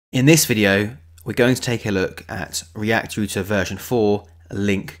In this video, we're going to take a look at React Router version 4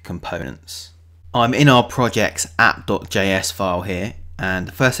 link components. I'm in our project's app.js file here, and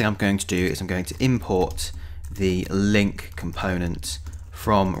the first thing I'm going to do is I'm going to import the link component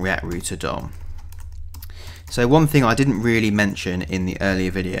from React Router DOM. So one thing I didn't really mention in the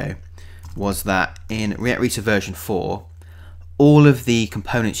earlier video was that in React Router version 4, all of the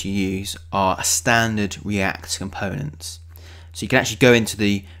components you use are standard React components. So you can actually go into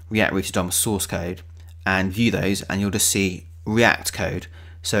the React Router DOM source code and view those, and you'll just see React code.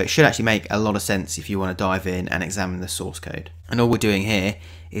 So it should actually make a lot of sense if you want to dive in and examine the source code. And all we're doing here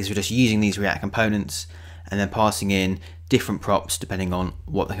is we're just using these React components and then passing in different props depending on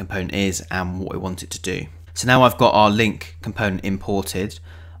what the component is and what we want it to do. So now I've got our link component imported.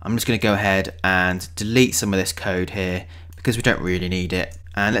 I'm just going to go ahead and delete some of this code here because we don't really need it.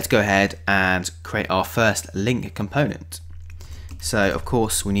 And let's go ahead and create our first link component. So of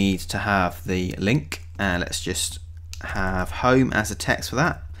course we need to have the link, and let's just have home as a text for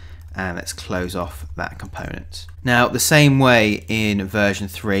that, and let's close off that component. Now the same way in version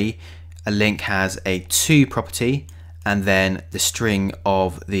 3, a link has a to property and then the string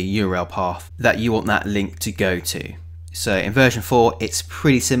of the URL path that you want that link to go to. So in version 4 it's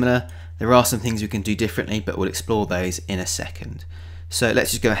pretty similar. There are some things we can do differently, but we'll explore those in a second. So let's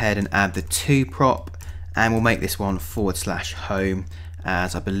just go ahead and add the to prop, and we'll make this one /home,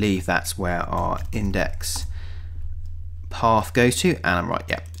 as I believe that's where our index path goes to, and I'm right,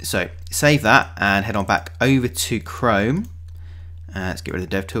 yeah. So save that and head on back over to Chrome. Let's get rid of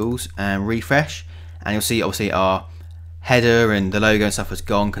the DevTools and refresh, and you'll see obviously our header and the logo and stuff was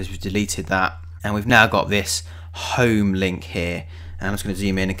gone because we've deleted that, and we've now got this home link here. And I'm just going to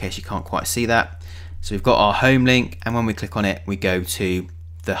zoom in case you can't quite see that. So we've got our home link, and when we click on it we go to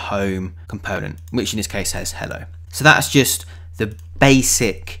the home component, which in this case says hello. So that's just the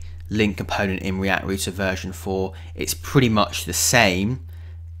basic link component in React Router version 4. It's pretty much the same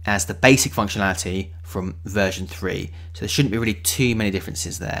as the basic functionality from version 3. So there shouldn't be really too many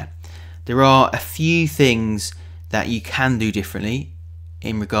differences there. There are a few things that you can do differently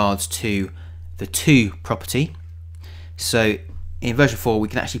in regards to the to property. So in version 4 we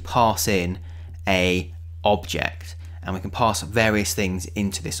can actually pass in a object, and we can pass various things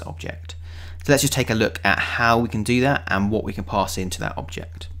into this object. So let's just take a look at how we can do that and what we can pass into that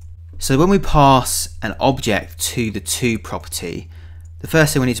object. So when we pass an object to the to property, the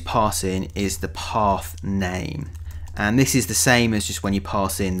first thing we need to pass in is the path name. And this is the same as just when you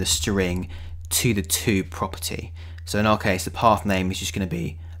pass in the string to the to property. So in our case, the path name is just going to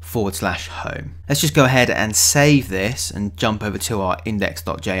be /home. Let's just go ahead and save this and jump over to our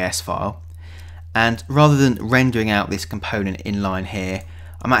index.js file. And rather than rendering out this component inline here,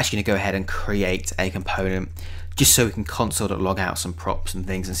 I'm actually going to go ahead and create a component just so we can console.log out some props and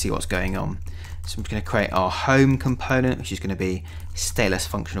things and see what's going on. So I'm going to create our home component, which is going to be stateless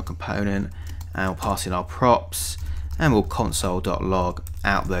functional component, and we'll pass in our props, and we'll console.log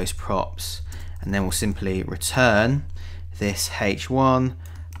out those props, and then we'll simply return this h1,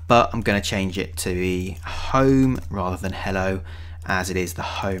 but I'm going to change it to be home rather than hello, as it is the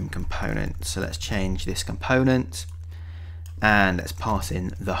home component. So let's change this component and let's pass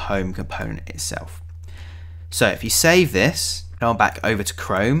in the home component itself. So if you save this, go back over to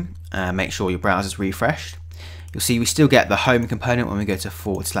Chrome and make sure your browser's refreshed, you'll see we still get the home component when we go to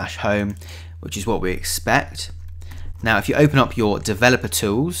 /home, which is what we expect. Now if you open up your developer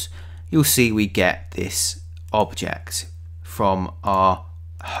tools, you'll see we get this object from our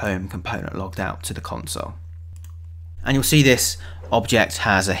home component logged out to the console. And you'll see this object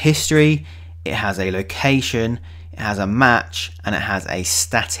has a history, it has a location, it has a match, and it has a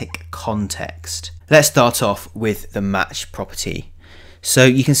static context. Let's start off with the match property. So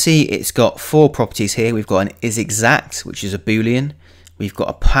you can see it's got 4 properties here. We've got an isExact, which is a boolean. We've got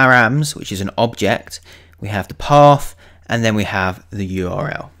a params, which is an object. We have the path, and then we have the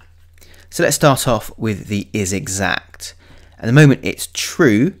URL. So let's start off with the isExact. At the moment it's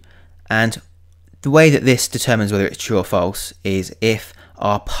true, and the way that this determines whether it's true or false is if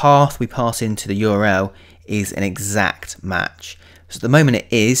our path we pass into the URL is an exact match. So at the moment it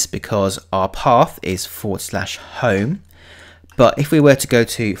is, because our path is /home, but if we were to go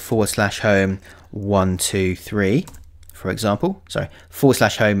to /home 123, for example, sorry,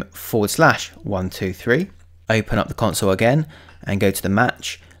 /home /123, open up the console again and go to the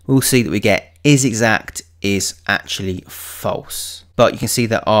match, we'll see that we get isExact is actually false. But you can see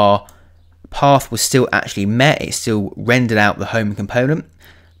that our path was still actually met, it still rendered out the home component,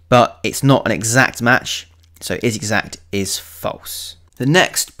 but it's not an exact match, so isExact is false. The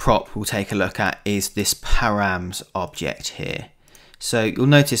next prop we'll take a look at is this params object here. So you'll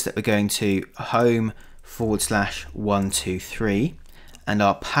notice that we're going to home/123 and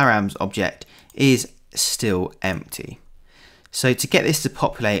our params object is still empty. So to get this to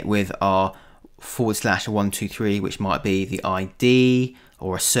populate with our /123, which might be the ID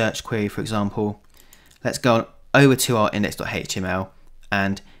or a search query, for example, let's go on over to our index.html,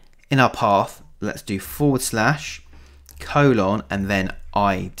 and in our path, let's do / and then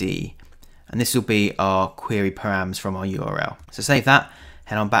ID. And this will be our query params from our URL. So save that,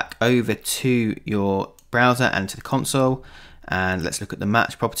 head on back over to your browser and to the console, and let's look at the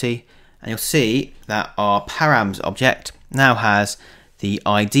match property. And you'll see that our params object now has the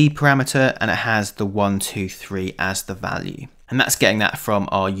ID parameter and it has the 123 as the value. And that's getting that from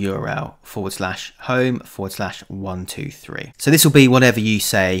our URL /home/123. So this will be whatever you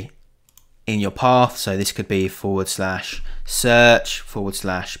say in your path. So this could be /search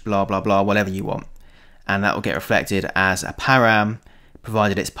 / blah blah blah, whatever you want, and that will get reflected as a param,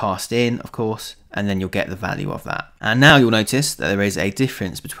 provided it's passed in, of course, and then you'll get the value of that. And now you'll notice that there is a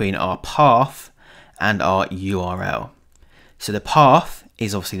difference between our path and our URL. So the path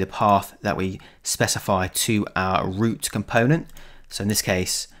is obviously the path that we specify to our root component. So in this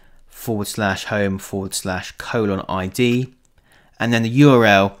case, /home/:ID, and then the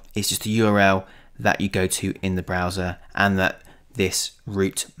URL is just the URL that you go to in the browser and that this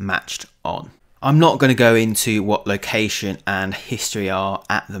root matched on. I'm not going to go into what location and history are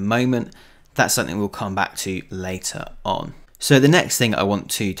at the moment. That's something we'll come back to later on. So the next thing I want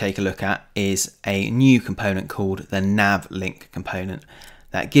to take a look at is a new component called the Nab Link Component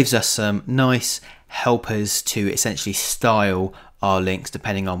that gives us some nice helpers to essentially style our links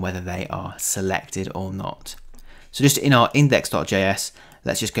depending on whether they are selected or not. So just in our index.js,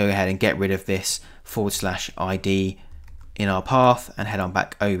 let's just go ahead and get rid of this /ID in our path and head on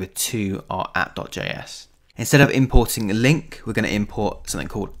back over to our app.js. Instead of importing a link, we're going to import something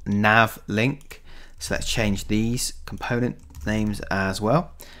called Nav Link. So let's change these component names as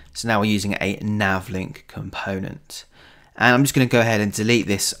well. So now we're using a Nav Link component. And I'm just going to go ahead and delete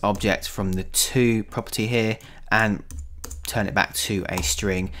this object from the to property here and turn it back to a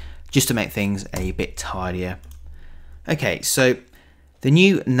string just to make things a bit tidier. Okay, so the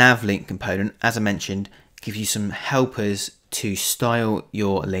new Nav Link component, as I mentioned, gives you some helpers to style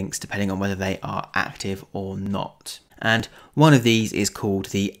your links depending on whether they are active or not. And one of these is called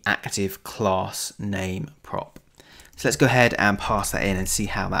the active class name prop. So let's go ahead and pass that in and see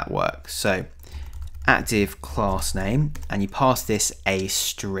how that works. So active class name, and you pass this a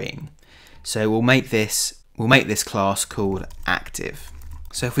string. So we'll make this class called active.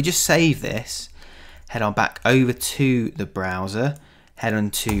 So if we just save this, head on back over to the browser, head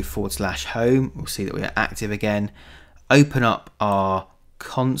on to /home, we'll see that we are active again, open up our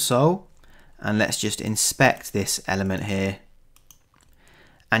console, and let's just inspect this element here.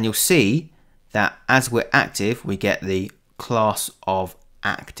 And you'll see that as we're active, we get the class of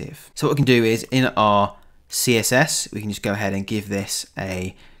active. So what we can do is in our CSS, we can just go ahead and give this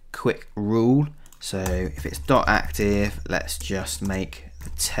a quick rule. So if it's .active, let's just make the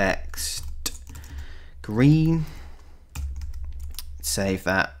text green. Save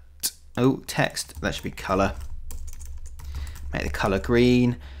that. Oh, text, that should be color. Make the color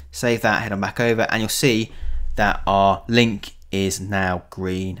green. Save that, head on back over, and you'll see that our link is now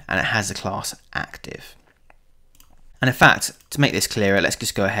green and it has the class active. And in fact, to make this clearer, let's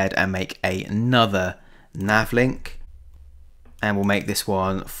just go ahead and make another nav link, and we'll make this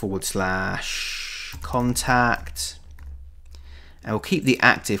one /contact, and we'll keep the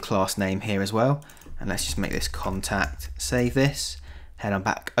active class name here as well, and let's just make this contact. Save this, head on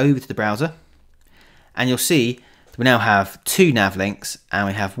back over to the browser, and you'll see that we now have two nav links, and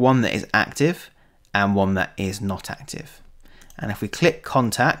we have one that is active and one that is not active. And if we click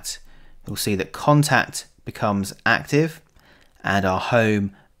contact, you'll see that contact becomes active and our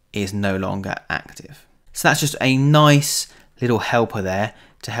home is no longer active. So that's just a nice little helper there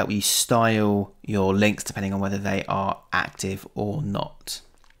to help you style your links depending on whether they are active or not.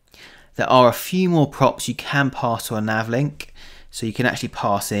 There are a few more props you can pass to a nav link. So you can actually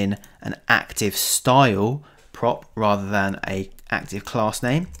pass in an active style prop rather than a active class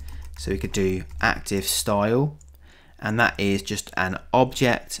name. So we could do active style, and that is just an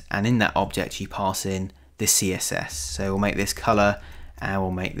object, and in that object you pass in the CSS. So we'll make this color and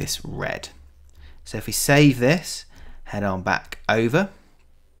we'll make this red. So if we save this, head on back over,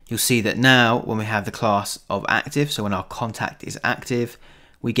 you'll see that now when we have the class of active, so when our contact is active,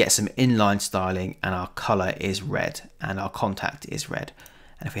 we get some inline styling and our color is red and our contact is red.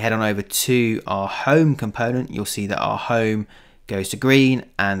 And if we head on over to our home component, you'll see that our home goes to green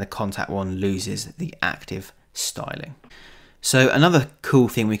and the contact one loses the active styling. So another cool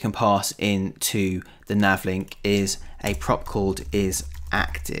thing we can pass into the nav link is a prop called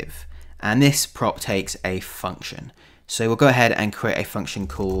isActive, and this prop takes a function. So we'll go ahead and create a function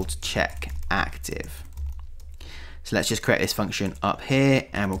called checkActive. So let's just create this function up here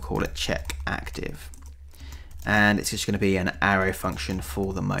and we'll call it checkActive. And it's just going to be an arrow function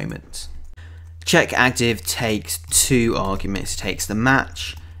for the moment. CheckActive takes two arguments. It takes the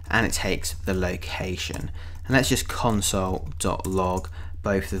match and it takes the location. And let's just console.log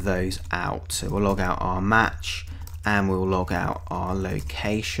both of those out. So we'll log out our match and we'll log out our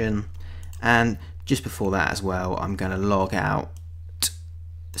location. And just before that as well, I'm going to log out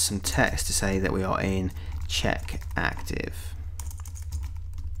some text to say that we are in CheckActive.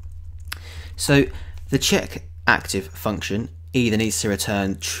 So the CheckActive function either needs to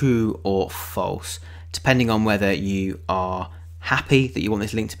return true or false, depending on whether you are happy that you want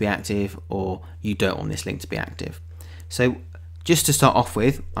this link to be active or you don't want this link to be active. So just to start off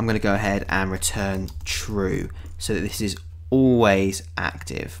with, I'm going to go ahead and return true so that this is always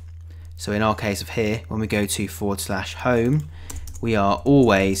active. So in our case of here, when we go to /home, we are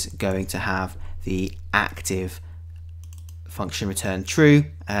always going to have the active function return true,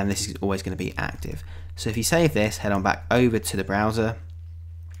 and this is always going to be active. So if you save this, head on back over to the browser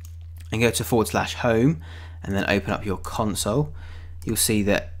and go to /home and then open up your console, you'll see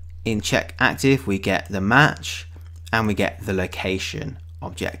that in CheckActive we get the match and we get the location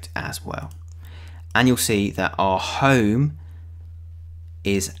object as well. And you'll see that our home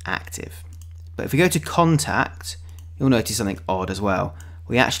is active. But if we go to contact, you'll notice something odd as well.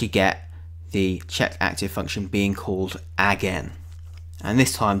 We actually get the CheckActive function being called again. And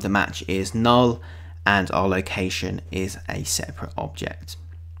this time the match is null and our location is a separate object.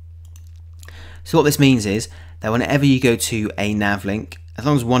 So what this means is that whenever you go to a nav link, as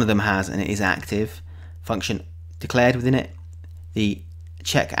long as one of them has an isActive function declared within it, the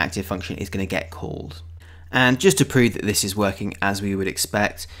CheckActive function is going to get called. And just to prove that this is working as we would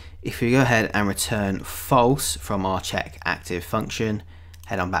expect, if we go ahead and return false from our CheckActive function,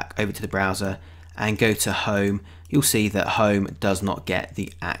 head on back over to the browser and go to home, you'll see that home does not get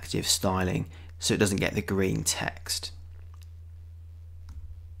the active styling, so it doesn't get the green text.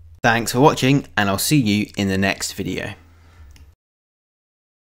 Thanks for watching, and I'll see you in the next video.